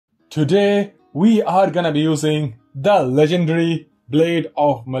Today we are gonna be using the legendary Blade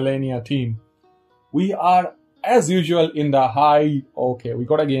of Millennia team. We are as usual in the high. Okay, we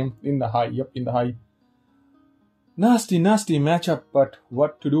got a game in the high. Yep, in the high. Nasty matchup, but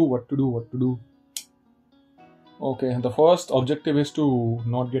what to do? Okay, the first objective is to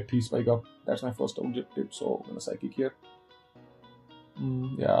not get T-Spike up. That's my first objective, so I'm gonna Psychic here.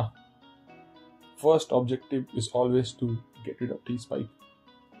 Yeah. First objective is always to get rid of T-Spike.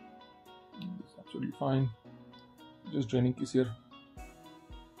 It's absolutely fine. Just draining keys here.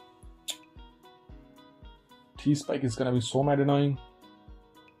 T-Spike is gonna be so mad annoying.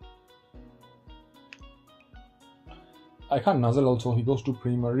 I can't nuzzle also. He goes to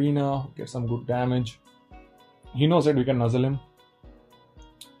Primarina, get some good damage. He knows that we can nuzzle him.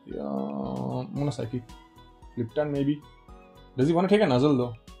 Yeah, I'm gonna Psychic. Flip turn maybe. Does he want to take a nuzzle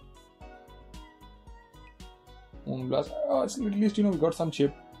though? Moonblast. Oh, at least we got some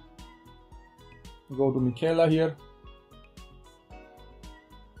chip. Go to Michaela here.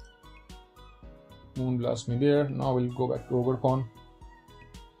 Moonblast me there. Now we'll go back to Overcon.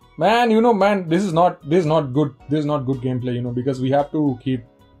 Man, this is not good. This is not good gameplay, because we have to keep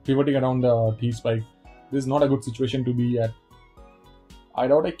pivoting around the T-Spike. This is not a good situation to be at. I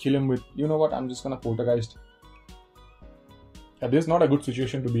doubt I kill him with, what, I'm just gonna Poltergeist. Yeah, this is not a good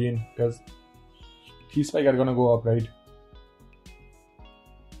situation to be in, because T-Spike are gonna go up, right?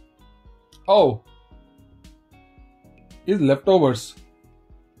 Oh! Is leftovers.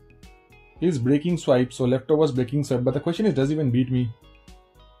 He's breaking swipe, so leftovers breaking swipe. But the question is, does he even beat me?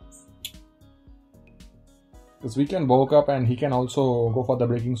 Because we can bulk up and he can also go for the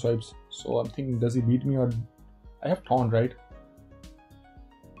breaking swipes. So I'm thinking, does he beat me or... I have taunt, right?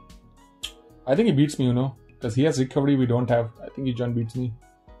 I think he beats me, because he has recovery we don't have. I think he John beats me.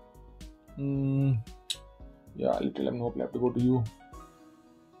 Yeah, I'll tell him nope, I have to go to you.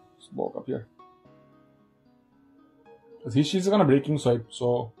 Let's bulk up here. Because she's gonna breaking swipe,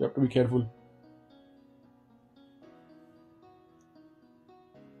 so you have to be careful.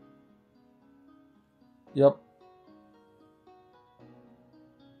 Yep.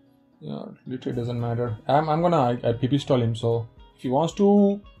 Yeah, literally doesn't matter. I'm gonna I PP stall him, so if he wants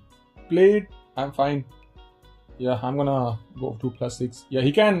to play it, I'm fine. Yeah, I'm gonna go to +6. Yeah,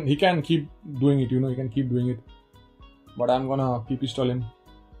 he can keep doing it, he can keep doing it. But I'm gonna PP stall him.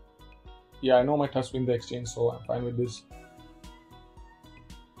 Yeah, I know my Tusk win the exchange, so I'm fine with this.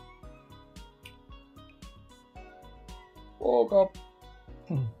 Woke up.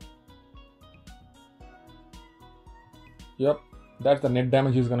 Yep, that's the net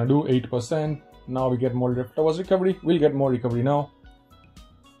damage he's gonna do, 8%. Now we get more leftovers recovery. We'll get more recovery now.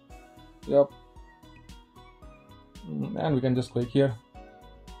 Yep. And we can just Quake here.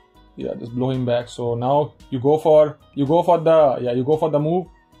 Yeah, just blow him back. So now you go for the move.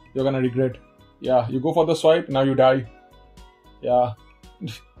 You're gonna regret. Yeah, you go for the swipe, now you die. Yeah.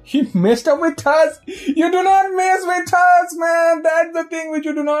 He messed up with Tusk! You do not mess with Tusk, man! That's the thing which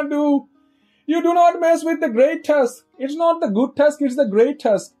you do not do. You do not mess with the Great Tusk. It's not the good Tusk, it's the Great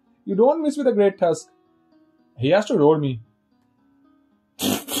Tusk. You don't mess with the Great Tusk. He has to roll me.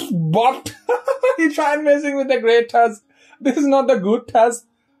 But he tried messing with the Great Tusk. This is not the good Tusk.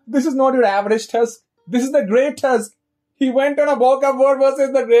 This is not your average Tusk. This is the Great Tusk. He went on a bulk up war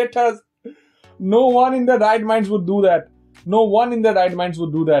versus the Great Tusk. No one in their right minds would do that. No one in their right minds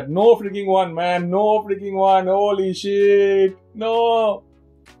would do that. No freaking one, man. No freaking one. Holy shit. No.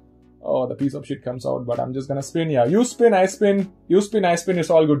 Oh, the piece of shit comes out, but I'm just gonna spin. Yeah, you spin, I spin. You spin, I spin. It's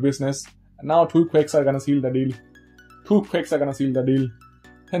all good business. And now 2 Quakes are gonna seal the deal. 2 Quakes are gonna seal the deal.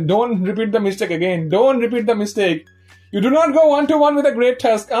 And don't repeat the mistake again. Don't repeat the mistake. You do not go 1-to-1 with a Great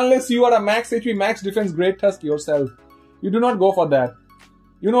Tusk unless you are a max HP, max defense Great Tusk yourself. You do not go for that.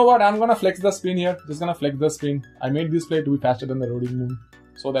 You know what? I'm gonna flex the spin here. Just gonna flex the spin. I made this play to be faster than the Roading Moon,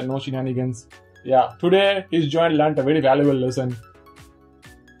 so that no shenanigans. Yeah, today his joint learnt a very valuable lesson.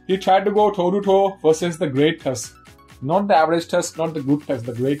 He tried to go toe-to-toe versus the Great Tusk. Not the average Tusk, not the good Tusk,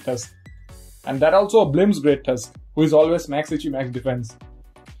 the Great Tusk. And that also Blim's Great Tusk, who is always max HP, max defense.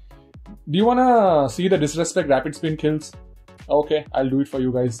 Do you wanna see the disrespect rapid spin kills? Okay, I'll do it for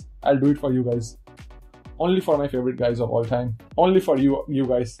you guys. I'll do it for you guys. Only for my favorite guys of all time. Only for you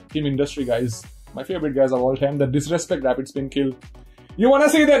guys. Team Industry guys. My favorite guys of all time. The disrespect rapid spin kill. You wanna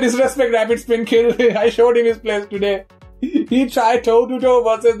see the disrespect rapid spin kill? I showed him his plays today. He tried toe-to-toe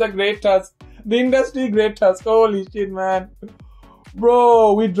versus the Great Tusk. The Industry Great Tusk. Holy shit, man.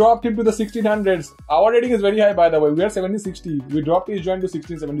 Bro, we dropped him to the 1600s. Our rating is very high, by the way. We are 7060. We dropped his joint to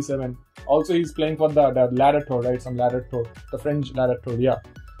 1677. Also, he's playing for the ladder tour, right? Some ladder tour. The French ladder tour, yeah.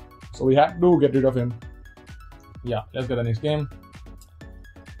 So we had to get rid of him. Yeah, let's get the next game.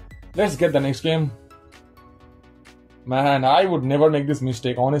 Let's get the next game. Man, I would never make this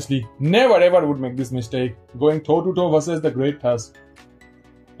mistake, honestly. Never ever would make this mistake. Going toe-to-toe versus the Great Tusk.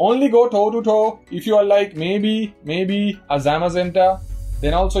 Only go toe-to-toe if you are like maybe a Zamazenta.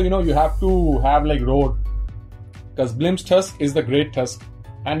 Then also, you have to have like Road. Because Blim's Tusk is the Great Tusk.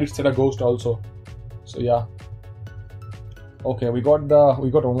 And it's a ghost also. So yeah. Okay, we got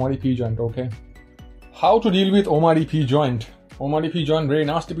Omari P joint, okay. How to deal with Omari P joint? Omari P joint, very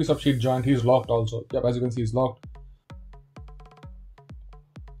nasty piece of shit joint. He's locked also. Yep, as you can see, he's locked.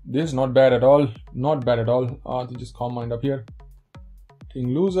 This is not bad at all. Not bad at all. He just command up here.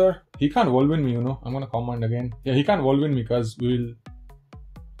 Ting loser. He can't whirlwind me, I'm gonna command again. Yeah, he can't whirlwind me because we'll...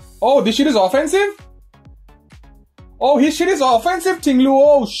 Oh, this shit is offensive? Oh, his shit is offensive, Ting Lu.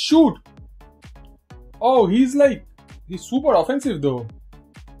 Oh, shoot. Oh, he's super offensive though.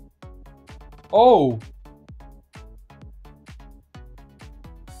 Oh.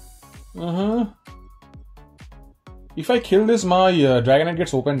 If I kill this, my Dragonite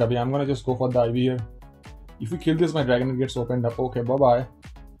gets opened up. Yeah, I'm gonna just go for the IV here. If we kill this, my Dragonite gets opened up. Okay, bye-bye.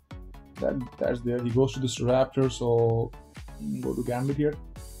 That's there. He goes to this Raptor, so go to Gambit here.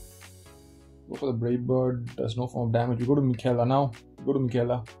 Go for the Brave Bird. Does no form of damage. We go to Michaela now. Go to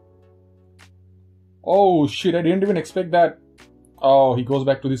Michaela. Oh shit, I didn't even expect that. Oh, he goes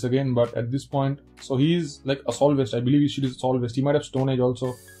back to this again, but at this point, so he's like a Assault Vest. I believe his shit is Assault Vest. He might have Stone Age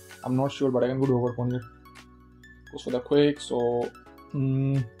also. I'm not sure, but I can go to Overpon here. Goes for the Quake, so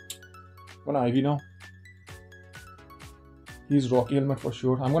I'm gonna IV now. He's Rocky Helmet for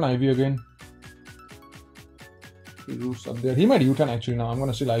sure. I'm gonna IV again. He roots up there. He might U-turn actually now. I'm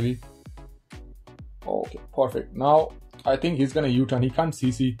gonna still IV. Okay, perfect. Now I think he's gonna U-turn. He can't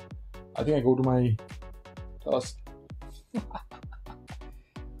CC. I think I go to my Tusk. Way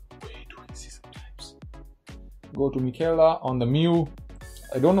too easy sometimes. Go to Michaela on the Mew.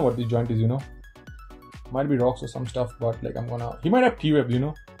 I don't know what the joint is, Might be rocks or some stuff, but like he might have T-Web,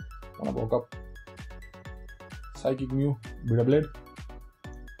 Gonna woke up. Psychic Mew, Bitter Blade.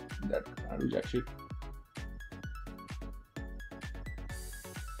 That can't do jack shit.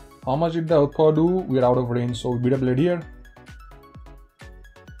 How much did the Outpower do? We're out of range, so Bitter Blade here.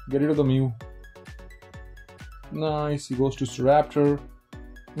 Get rid of the Mew. Nice, he goes to Raptor.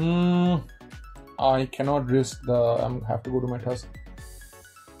 I cannot risk I have to go to my Tusk.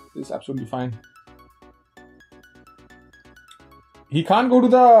 This is absolutely fine. He can't go to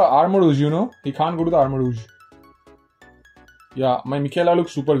the Armarouge, He can't go to the Armarouge. Yeah, my Michaela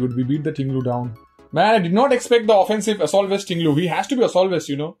looks super good. We beat the Ting Lu down. Man, I did not expect the offensive Assault Vest Ting Lu. He has to be Assault Vest,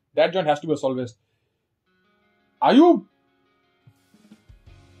 That joint has to be Assault Vest. Are you...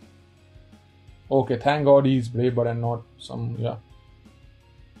 Okay, thank God he's Brave Bird and not some... Yeah.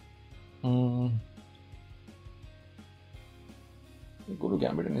 Go to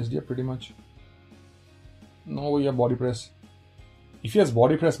Gambit and SDF pretty much. No, we have Body Press. If he has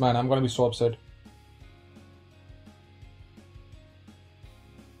Body Press, man, I'm gonna be so upset.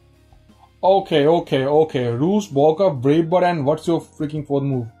 Okay. Roost, Walk Up, Brave Bird, and what's your freaking fourth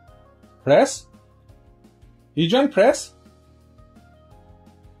move? Press? He joined Press?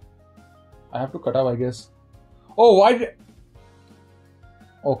 I have to cut up, I guess. Oh, why did...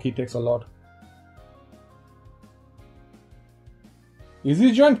 Okay, he takes a lot. Is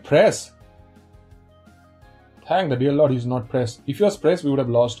he joined Press? Thank the dear Lord he's not Press. If he was Press, we would have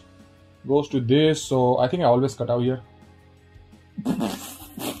lost. Goes to this, so I think I always cut out here.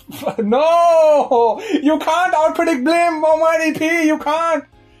 No! You can't outpredict Blim, Omari P! You can't!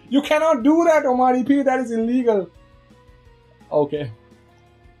 You cannot do that, Omari P! That is illegal. Okay.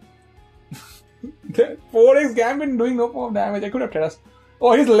 4x Gambit doing no form of damage. I could have Terras.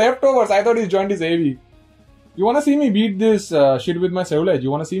 Oh, his leftovers. I thought his joint is AV. You wanna see me beat this shit with my Ceruledge?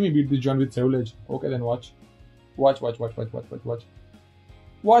 You wanna see me beat this joint with Ceruledge? Okay, then watch. Watch.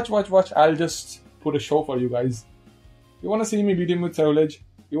 Watch. I'll just put a show for you guys. You wanna see me beat him with Ceruledge?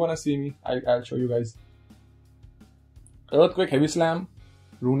 You wanna see me? I'll show you guys. Earthquake, Heavy Slam,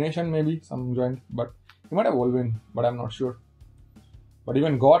 Ruination maybe, some joint. But he might have Whirlwind, but I'm not sure. But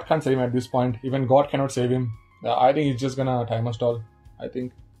even God can't save him at this point. Even God cannot save him. I think he's just gonna timer stall. I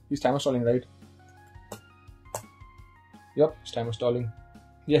think he's timer stalling, right? Yep, he's timer stalling.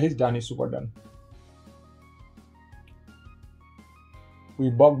 Yeah, he's done. He's super done. We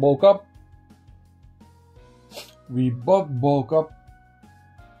bug bulk up.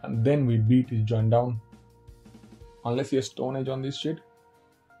 And then we beat his joint down. Unless he has Stone Age on this shit.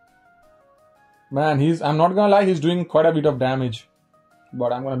 Man, I'm not gonna lie, he's doing quite a bit of damage.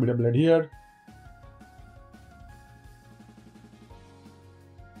 But I'm gonna beat a blade here.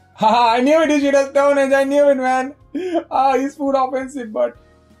 Haha, I knew it, he should have Stone Age. I knew it, man. He's food offensive, but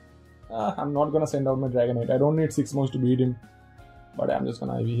I'm not gonna send out my Dragonite. I don't need 6 moves to beat him. But I'm just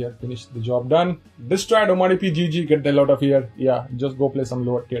gonna IV here. Finish the job done. Destroyed Omari P. GG. Get the hell out of here. Yeah, just go play some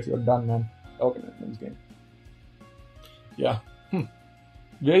lower tiers. You're done, man. Okay, next game. Yeah.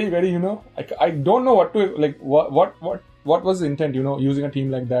 Very, very, you know, I don't know what to, like, what was the intent, you know, using a team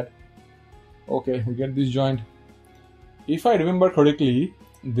like that. Okay, we get this joint. If I remember correctly,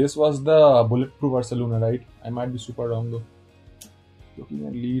 this was the Bulletproof Ursaluna, right? I might be super wrong though. Looking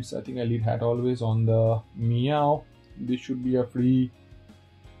at leads, I think I lead hat always on the Meow. This should be a free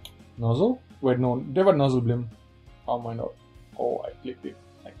nozzle. Wait, no, they were nozzle blim. Oh my god. Oh, I clicked it.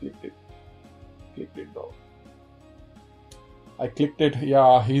 Clicked it though. I clicked it.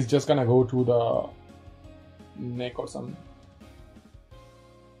 Yeah, he's just gonna go to the neck or something.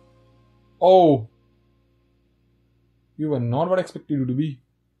 Oh, you were not what I expected you to be.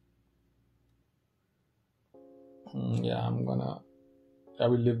 Yeah, I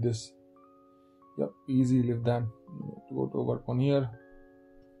will live this. Yep, easy live that. Go to work on here.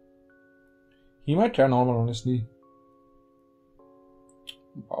 He might try normal, honestly.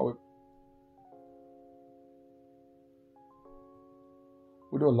 Power.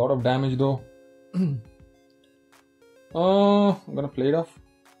 We do a lot of damage though. I'm gonna play it off.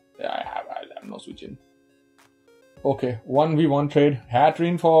 Yeah, I have no switch in. Okay, 1v1 trade.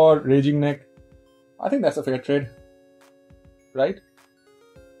 Hatrin for Raging Neck. I think that's a fair trade. Right?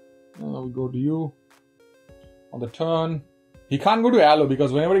 We go to you. On the turn. He can't go to Aloe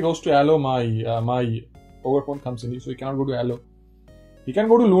because whenever he goes to Aloe, my Overpoint comes in. So he cannot go to Aloe. He can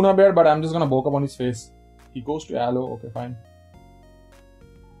go to Luna Bear, but I'm just gonna bulk up on his face. He goes to Aloe. Okay, fine.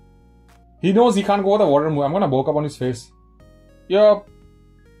 He knows he can't go with the water move. I'm gonna bulk up on his face. Yup.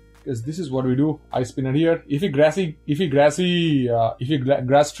 Because this is what we do. I spin it here. If he grass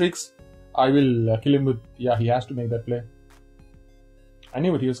tricks, I will kill him with. Yeah, he has to make that play. I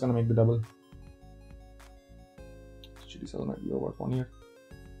knew he was gonna make the double. Shitty cell might be over one here.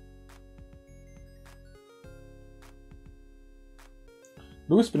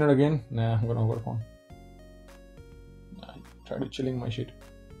 Do we spin it again? Nah, I'm gonna overpawn. Nah, try to chilling my shit.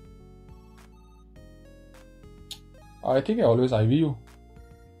 I think I always IV you.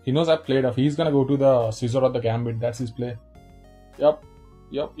 He knows I played off. He's gonna go to the Scissor or the Gambit. That's his play. Yup.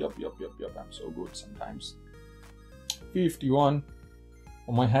 I'm so good sometimes. 51.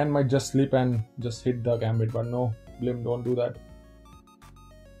 Oh, my hand might just slip and just hit the Gambit, but no. Blim, don't do that.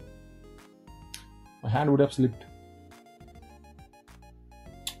 My hand would have slipped.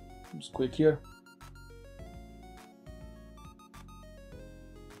 Just quick here.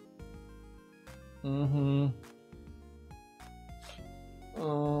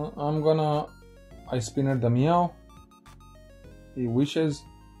 I spin at the Meow. He wishes.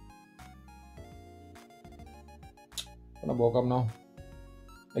 Gonna bulk up now.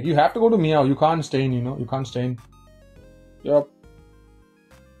 Like, you have to go to Meow. You can't stain, you know. You can't stain. Yup.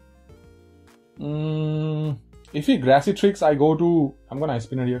 If he grassy tricks, I go to. I'm gonna ice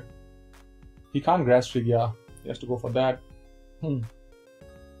spinner here. He can't grass trick, yeah. He has to go for that. I'm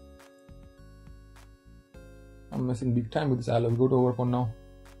messing big time with this Aloe. We go to Overpawn now.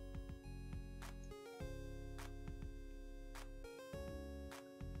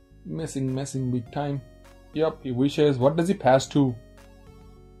 Messing big time. Yup, he wishes. What does he pass to?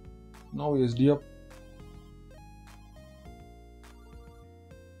 Now he is D up.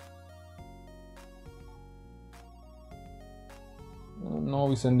 Now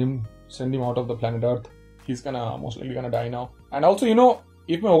we send him out of the planet Earth. He's most likely gonna die now. And also, you know,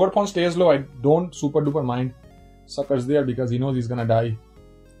 if my Overpawn stays low, I don't super duper mind Sucker's there because he knows he's gonna die.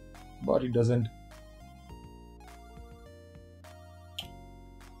 But he doesn't.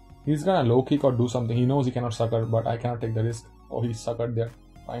 He's gonna low kick or do something. He knows he cannot Sucker, but I cannot take the risk. Oh, he's Suckered there.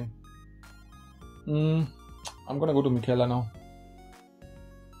 Fine. I'm gonna go to Michaela now.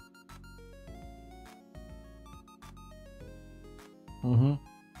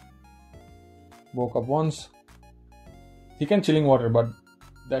 Woke up once. He can Chilling Water, but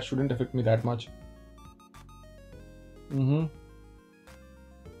that shouldn't affect me that much. I'm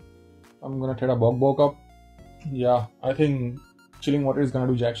gonna trade a Bog up. Yeah, I think Chilling Water is gonna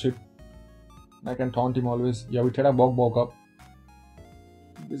do jack shit. I can taunt him always. Yeah, we trade a Bog up.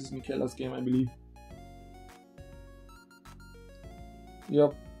 This is Michaela's game, I believe.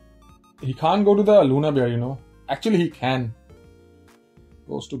 Yep. He can't go to the Luna Bear, you know. Actually, he can.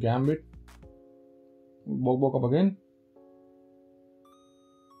 Goes to Gambit. Bog up again.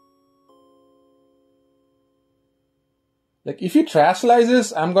 Like, if he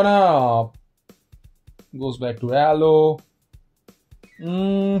trashlises, I'm gonna. Goes back to Aloe.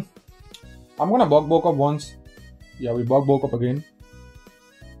 I'm gonna Bog up once. Yeah, we Bog up again.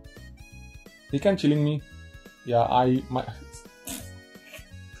 He can chilling me. Yeah,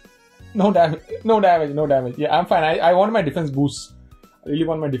 no damage, no damage, no damage. Yeah, I'm fine. I want my defense boost. I really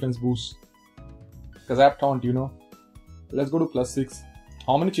want my defense boost. Because I have taunt, you know. Let's go to +6.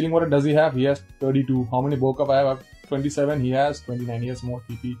 How many chilling water does he have? He has 32. How many Bokap I have? 27. He has 29. He has more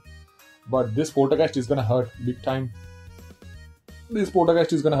TP. But this Poltergeist is gonna hurt big time. This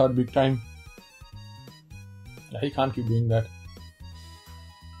Poltergeist is gonna hurt big time. Yeah, he can't keep doing that.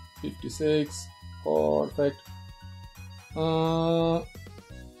 56. Perfect.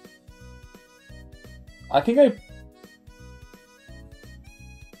 I think I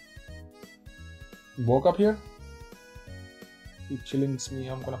woke up here. He chillings me.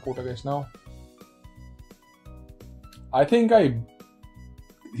 I'm gonna Poltergeist now. I think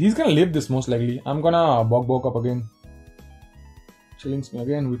he's gonna live this most likely. I'm gonna Bog up again. Chillings me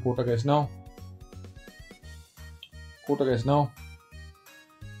again. We Poltergeist now. Poltergeist now.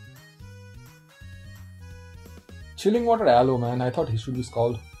 Chilling water aloe, man. I thought he should be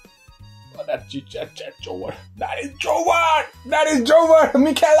scald. Oh, that's Jover. That is Jover! That is Jover!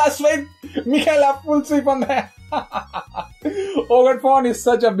 Michaela full sweep on that. Ogre Fawn is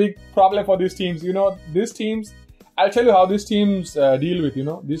such a big problem for these teams. You know, these teams, I'll tell you how these teams deal with, you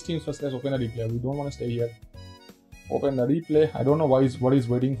know. These teams, first let's open a replay. We don't want to stay here. Open the replay. I don't know what he's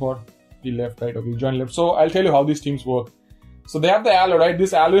waiting for. He left, right? Okay, join left. So I'll tell you how these teams work. So they have the aloe, right?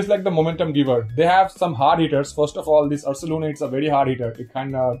 This aloe is like the momentum giver. They have some hard hitters. First of all, this Ursaluna, it's a very hard hitter. It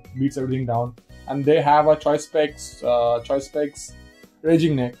kind of beats everything down. And they have a Choice Specs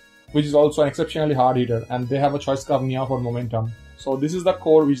Raging Neck, which is also an exceptionally hard hitter. And they have a Choice Scarf Nia for momentum. So this is the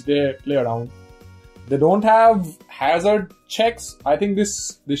core which they play around. They don't have hazard checks. I think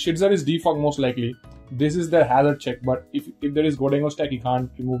this Shidzer is defog most likely. This is their hazard check. But if there is Godengo stack, he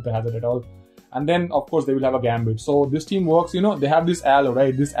can't remove the hazard at all. And then, of course, they will have a Gambit. So this team works, you know, they have this aloe,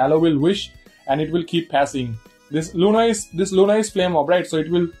 right? This aloe will wish and it will keep passing. This Luna is Flame Mob, right? So it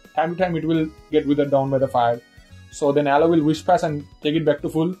will, time to time, it will get withered down by the fire. So then aloe will wish pass and take it back to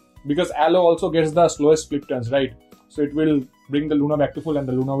full. Because aloe also gets the slowest flip turns, right? So it will bring the Luna back to full and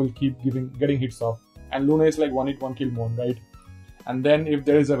the Luna will keep getting hits off. And Luna is like 1-hit 1-kill mon, right? And then if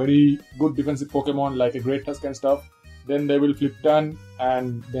there is a very good defensive Pokemon like a Great Tusk and stuff, then they will flip turn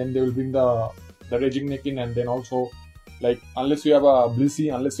and then they will bring the Raging Neck in, and then also, like, unless you have a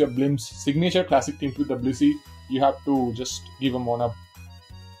Blissey, unless you have Blim's signature classic teams with the Blissey, you have to just give them 1-up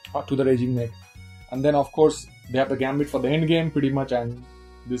to the Raging Neck. And then, of course, they have the Gambit for the end game pretty much, and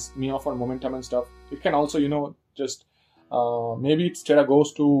this Mia for momentum and stuff. It can also, you know, just maybe it's Terra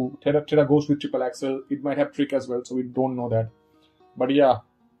Ghost with Triple Axel. It might have Trick as well, so we don't know that. But yeah,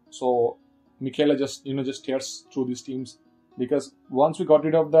 so Michaela just tears through these teams, because once we got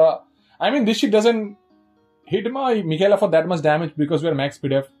rid of the, I mean, this shit doesn't hit my Michaela for that much damage because we are max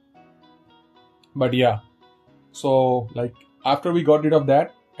PDF. But yeah, so like after we got rid of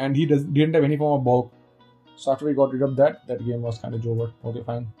that, and he didn't have any form of bulk. So after we got rid of that game was kind of over. Okay,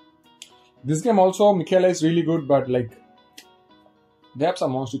 fine. This game also, Michaela is really good, but like they have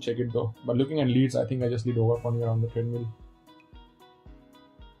some mods to check it though. But looking at leads, I think I just did over for me around the treadmill.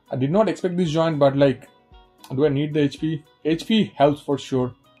 I did not expect this joint, but like, do I need the HP? HP helps for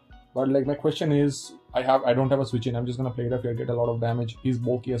sure. But like my question is, I don't have a switch in. I'm just gonna play it up here, get a lot of damage. He's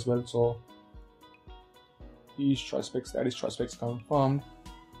bulky as well, so he's Choice Specs. That is Choice Specs confirmed.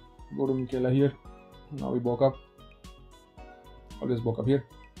 Go to Michaela here. Now we bulk up. Always bulk up here.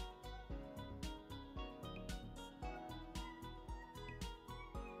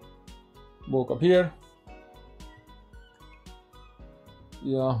 Bulk up here.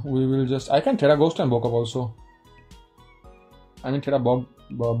 Yeah, we will just. I can Terra Ghost and bulk up also. I mean Terra Bog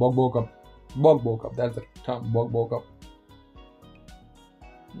bulk up. Bog bulk up. That's the term. Bog bulk up.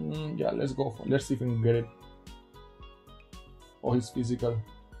 Yeah, let's go for. Let's see if we can get it. Oh, he's physical.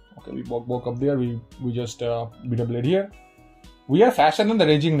 Okay, we bulk up there. We just beat a blade here. We are faster than the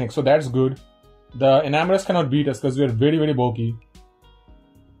Raging Neck, so that's good. The Enamorous cannot beat us because we are very, very bulky.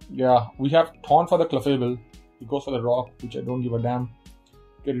 Yeah, we have Taunt for the Clefable. He goes for the Rock, which I don't give a damn.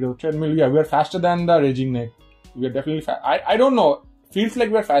 Get rid of Treadmill. Yeah, we are faster than the Raging Neck. We are definitely fast. I don't know. Feels like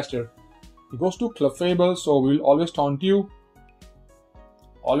we are faster. He goes to Clefable, so we'll always taunt you.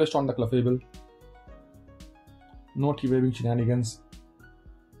 Always taunt the Clefable. No T-waving shenanigans.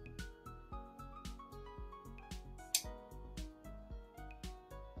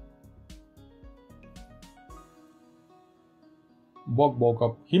 Bulk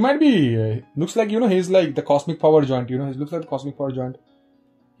up. He might be, looks like, he's like the Cosmic Power Joint, he looks like the Cosmic Power Joint.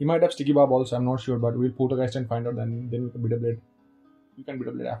 He might have Sticky Barb also, I'm not sure, but we'll Poltergeist and find out, then we can beat a blade. You can beat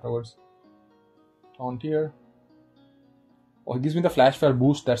a blade afterwards. Taunt here. Oh, he gives me the flash fire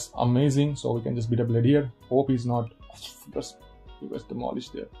boost. That's amazing. So we can just beat a blade here. Hope he's not. He was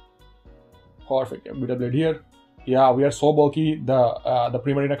demolished there. Perfect. Yeah, beat a blade here. Yeah, we are so bulky. The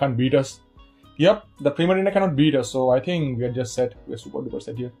Primarina can't beat us. Yep, the Primarina cannot beat us. So I think we are just set. We are super duper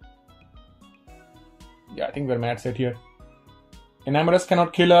set here. Yeah, I think we're mad set here. Enamorous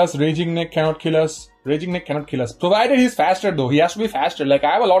cannot kill us. Raging Neck cannot kill us. Raging Neck cannot kill us. Provided he's faster though. He has to be faster. Like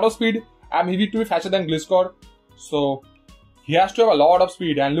I have a lot of speed. I'm EV to be faster than Gliscor. So he has to have a lot of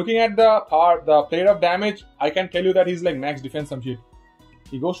speed. And looking at the plate of damage, I can tell you that he's like max defense some shit.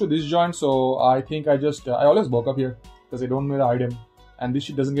 He goes to this joint, so I think I always bulk up here because I don't know the item. And this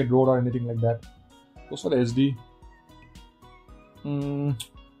shit doesn't get rolled or anything like that. Goes for the SD.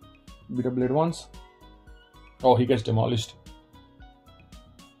 Beat a blade once. Oh, he gets demolished.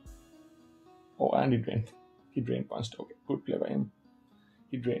 Oh, and he drained. He drain punched. Okay, good play by him.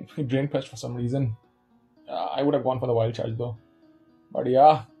 He drain punched for some reason. I would have gone for the wild charge though. But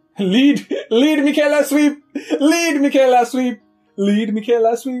yeah. Lead Michaela sweep! Lead Michaela sweep! Lead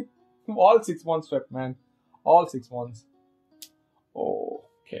Michaela sweep! All 6 months swept, man. All 6 months. Oh,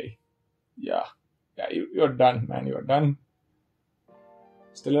 okay. Yeah. Yeah, you're done, man. You're done.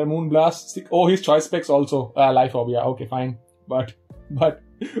 Stellar Moonblast. Oh, his choice specs also. Life Orb, yeah, okay, fine. But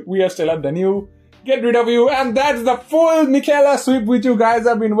we are Stellar than you. Get rid of you. And that's the full Michaela sweep which you guys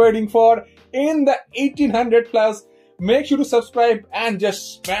have been waiting for in the 1800 plus. Make sure to subscribe and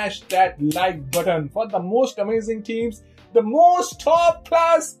just smash that like button for the most amazing teams, the most top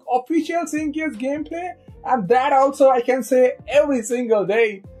class official Sync-Gears gameplay, and that also I can say every single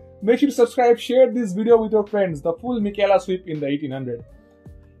day. Make sure to subscribe, share this video with your friends, the full Michaela sweep in the 1800.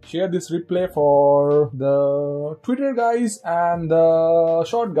 Share this replay for the Twitter guys and the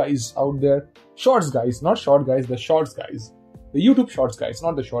short guys out there. Shorts guys, not short guys, the shorts guys. The YouTube shorts guys,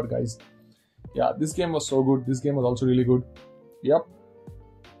 not the short guys. Yeah, this game was so good. This game was also really good. Yep.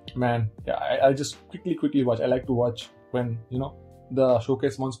 Man, yeah, I'll just quickly watch. I like to watch when, you know, the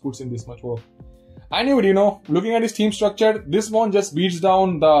showcase ones puts in this much work. I knew it, you know, looking at his team structure, this one just beats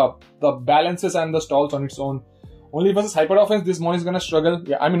down the balances and the stalls on its own. Only versus hyper offense, this one is gonna struggle.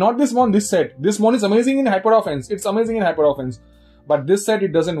 Yeah, I mean, not this one, this set. This one is amazing in hyper offense. It's amazing in hyper offense. But this set,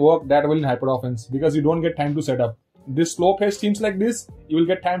 it doesn't work that well in hyper offense because you don't get time to set up. This slow pace teams like this, you will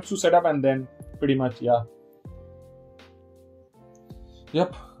get time to set up and then pretty much, yeah.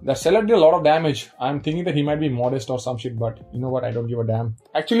 Yep, that Ceruledge did a lot of damage. I'm thinking that he might be modest or some shit, but you know what, I don't give a damn.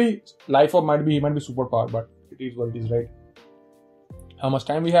 Actually, Life Orb he might be super power, but it is what it is, right? How much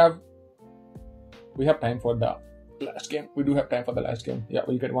time we have? We have time for the last game. We do have time for the last game. Yeah,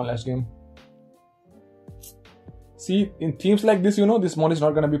 we'll get one last game. See, in teams like this, you know, this mod is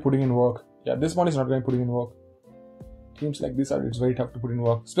not going to be putting in work. Yeah, this mod is not going to be putting in work. Teams like this, it's very tough to put in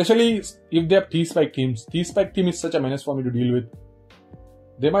work. Especially if they have T-Spike teams. T-Spike team is such a menace for me to deal with.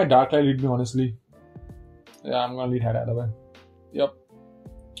 They might Darklight lead me, honestly. Yeah, I'm going to lead Head either way. Yep.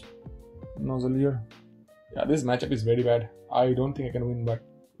 Nozzle here. Yeah, this matchup is very bad. I don't think I can win, but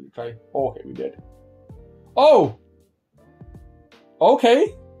we'll try. Oh, okay, we did. Oh!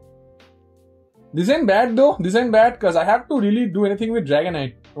 Okay. This ain't bad though. This ain't bad because I have to really do anything with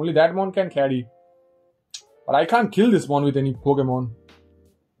Dragonite. Only that one can carry. But I can't kill this one with any Pokemon.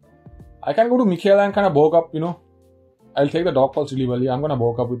 I can go to Michaela and kind of bulk up, you know. I'll take the Dog Pulse really well. Yeah, I'm gonna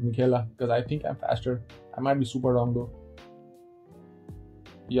bulk up with Michaela because I think I'm faster. I might be super wrong though.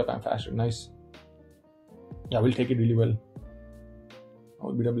 Yep, I'm faster. Nice. Yeah, we'll take it really well.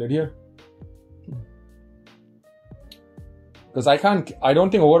 I'll beat a blade here. Because I don't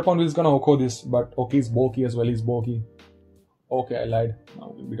think Overpound is gonna Oko this, but okay, he's bulky as well, he's bulky. Okay, I lied.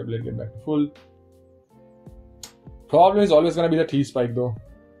 Now we'll beat a blade, get back to full. Problem is always gonna be the T-Spike though.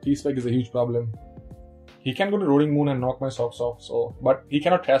 T-Spike is a huge problem. He can go to Roaring Moon and knock my socks off, so, but he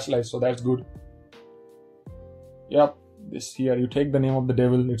cannot Terastallize, so that's good. Yep, this here, you take the name of the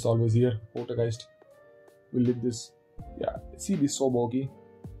devil, it's always here. Poltergeist. We'll leave this. Yeah, see, this is so bulky.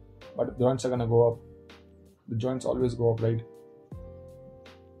 But the joints are gonna go up. The joints always go up, right?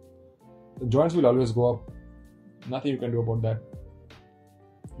 The joints will always go up. Nothing you can do about that.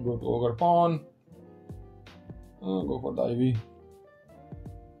 Go to Ogre Pawn. Go for the Ivy.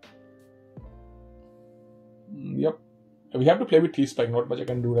 Yep. We have to play with T-Spike, not much I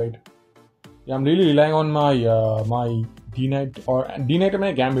can do, right? Yeah, I'm really relying on my my D-Knight or D-Knight or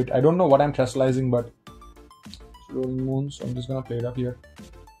my Gambit. I don't know what I'm Terastallizing, but Rolling Moon, so I'm just gonna play it up here.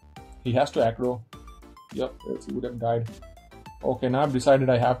 He has to aggro. Yep, else he would have died. Okay, now I've decided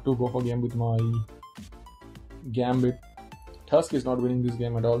I have to go for game with my Gambit. Tusk is not winning this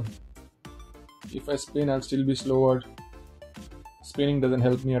game at all. If I spin, I'll still be slower. Spinning doesn't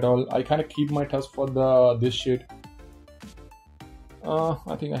help me at all. I kind of keep my Tusk for this shit.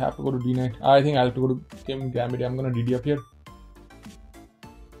 I think I have to go to D-Knight. I think I have to go to Kingambit. I'm gonna DD up here.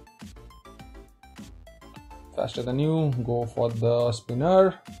 Faster than you. Go for the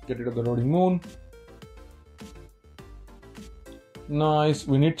spinner. Get rid of the Rolling Moon. Nice.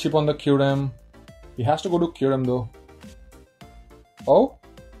 We need chip on the Kyurem. He has to go to Kyurem though. Oh?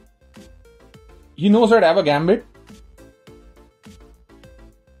 He knows that I have a Gambit.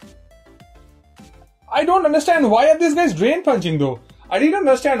 I don't understand why are these guys drain punching though. I didn't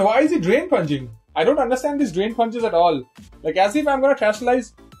understand why is he drain punching. I don't understand these drain punches at all. Like as if I'm gonna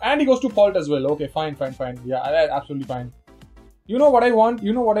Terastallize and he goes to Fault as well. Okay, fine. Yeah, absolutely fine. You know what I want?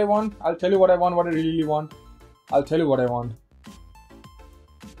 You know what I want? I'll tell you what I want, what I really want. I'll tell you what I want.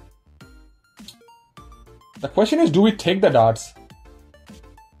 The question is, do we take the darts?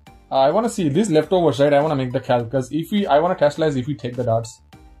 I want to see these leftovers, right? I want to make the calc because I want to Terastallize if we take the darts.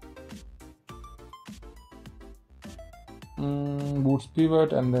 Boots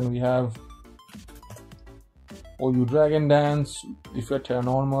pivot, and then we have OU Dragon Dance. If you're Terra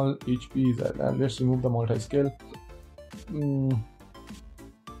normal, HP is at, let's remove the multi-scale.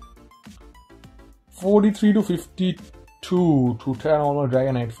 43 to 52 to Terra normal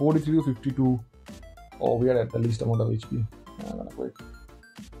Dragonite. 43 to 52. Oh, we are at the least amount of HP. I'm gonna quick.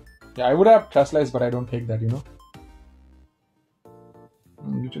 Yeah, I would have Terastallized, but I don't take that, you know.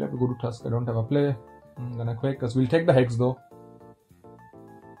 Literally have to go to Tusk. I don't have a play. I'm gonna quick because we'll take the Hex though.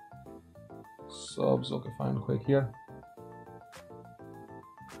 Subs, okay, fine, quick here.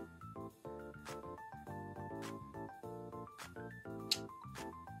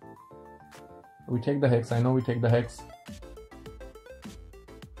 We take the Hex, I know we take the Hex.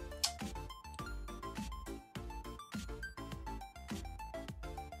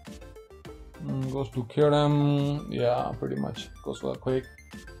 Goes to Kyurem, yeah, pretty much. Goes for a quick.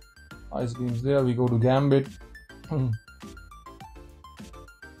 Ice Beams there, we go to Gambit.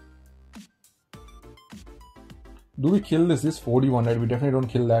 Do we kill this? This 41, right? We definitely don't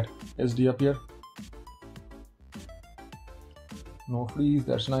kill that. SD up here. No freeze,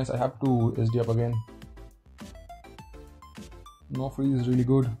 that's nice. I have to SD up again. No freeze is really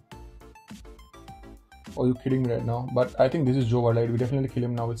good. Oh, you're kidding me right now. But I think this is Joe, right? We definitely kill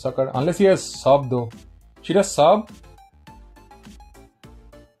him now with Sucker. Unless he has sub though. She does sub.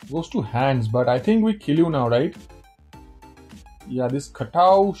 Goes to hands, but I think we kill you now, right? Yeah, this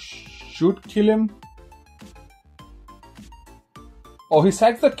Katao should kill him. Oh, he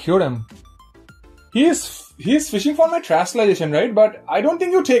sacks the Kyurem. He's fishing for my Terastallization, right? But I don't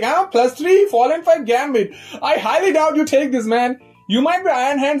think you take. +3, Fallen 5 Gambit. I highly doubt you take this, man. You might be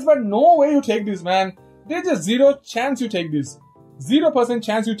Iron Hands, but no way you take this, man. There's just 0 chance you take this. 0%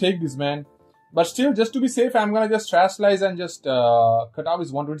 chance you take this, man. But still, just to be safe, I'm gonna just Terastallize and just cut off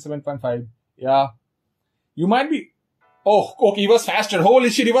his 127.5. Yeah. You might be. Oh, okay, he was faster.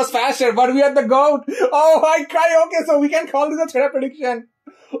 Holy shit, he was faster, but we had the GOAT. Oh, I cry. Okay, so we can call this a Terra prediction.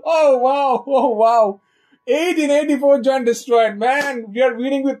 Oh, wow. Oh, wow. 1884 John destroyed. Man, we are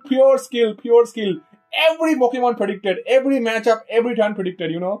winning with pure skill, pure skill. Every Pokemon predicted, every matchup, every turn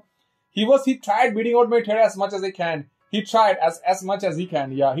predicted, you know. He tried beating out my Terra as much as he can. He tried as much as he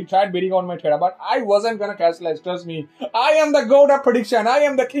can. Yeah, he tried beating out my Terra, but I wasn't gonna Terastallize, trust me. I am the GOAT of prediction. I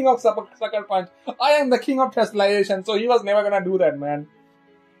am the king of Sucker Punch. I am the king of Terastallization. So he was never gonna do that, man.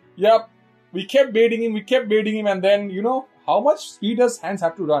 Yep. We kept baiting him, and then, you know, how much speed does Hands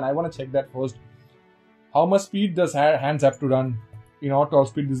have to run? I wanna check that first. How much speed does Hands have to run in order to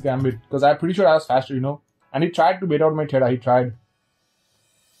outspeed this Gambit? Because I'm pretty sure I was faster, you know. And he tried to bait out my Terra. He tried.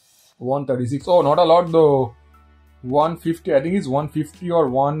 136. Oh, not a lot though. 150. I think it's 150 or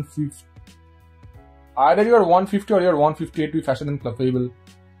 150. Either you're 150 or you're 158 to be faster than Clefable.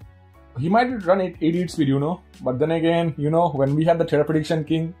 He might run 88 speed, you know. But then again, you know, when we had the Terra Prediction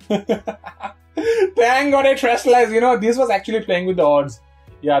King. Thank God I Terastallized. You know, this was actually playing with the odds.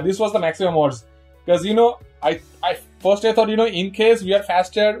 Yeah, this was the maximum odds. Because, you know, I thought, you know, in case we are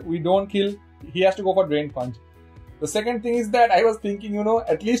faster, we don't kill, he has to go for Drain Punch. The second thing is that I was thinking, you know,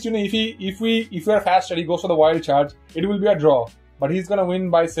 at least, you know, if we are faster, he goes for the Wild Charge, it will be a draw. But he's gonna win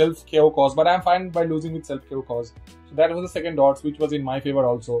by self-KO cause. But I'm fine by losing with self-KO cause. So that was the second dots, which was in my favor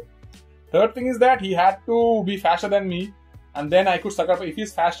also. Third thing is that he had to be faster than me. And then I could Sucker Punch. If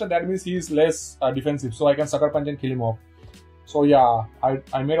he's faster, that means he's less defensive. So I can Sucker Punch and kill him off. So yeah,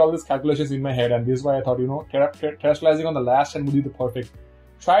 I made all these calculations in my head, and this is why I thought, you know, Terastallizing on the last turn would be the perfect.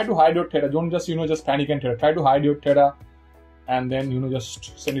 Try to hide your Terra. Don't just, you know, just panic and Terra. Try to hide your Terra, and then, you know,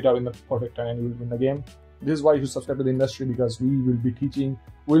 just send it out in the perfect time, and you will win the game. This is why you should subscribe to the industry, because we will be teaching,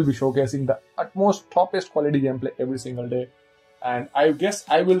 we'll be showcasing the utmost toppest quality gameplay every single day. And I guess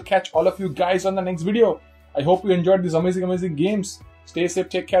I will catch all of you guys on the next video. I hope you enjoyed these amazing games. Stay safe,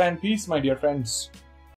 take care, and peace, my dear friends.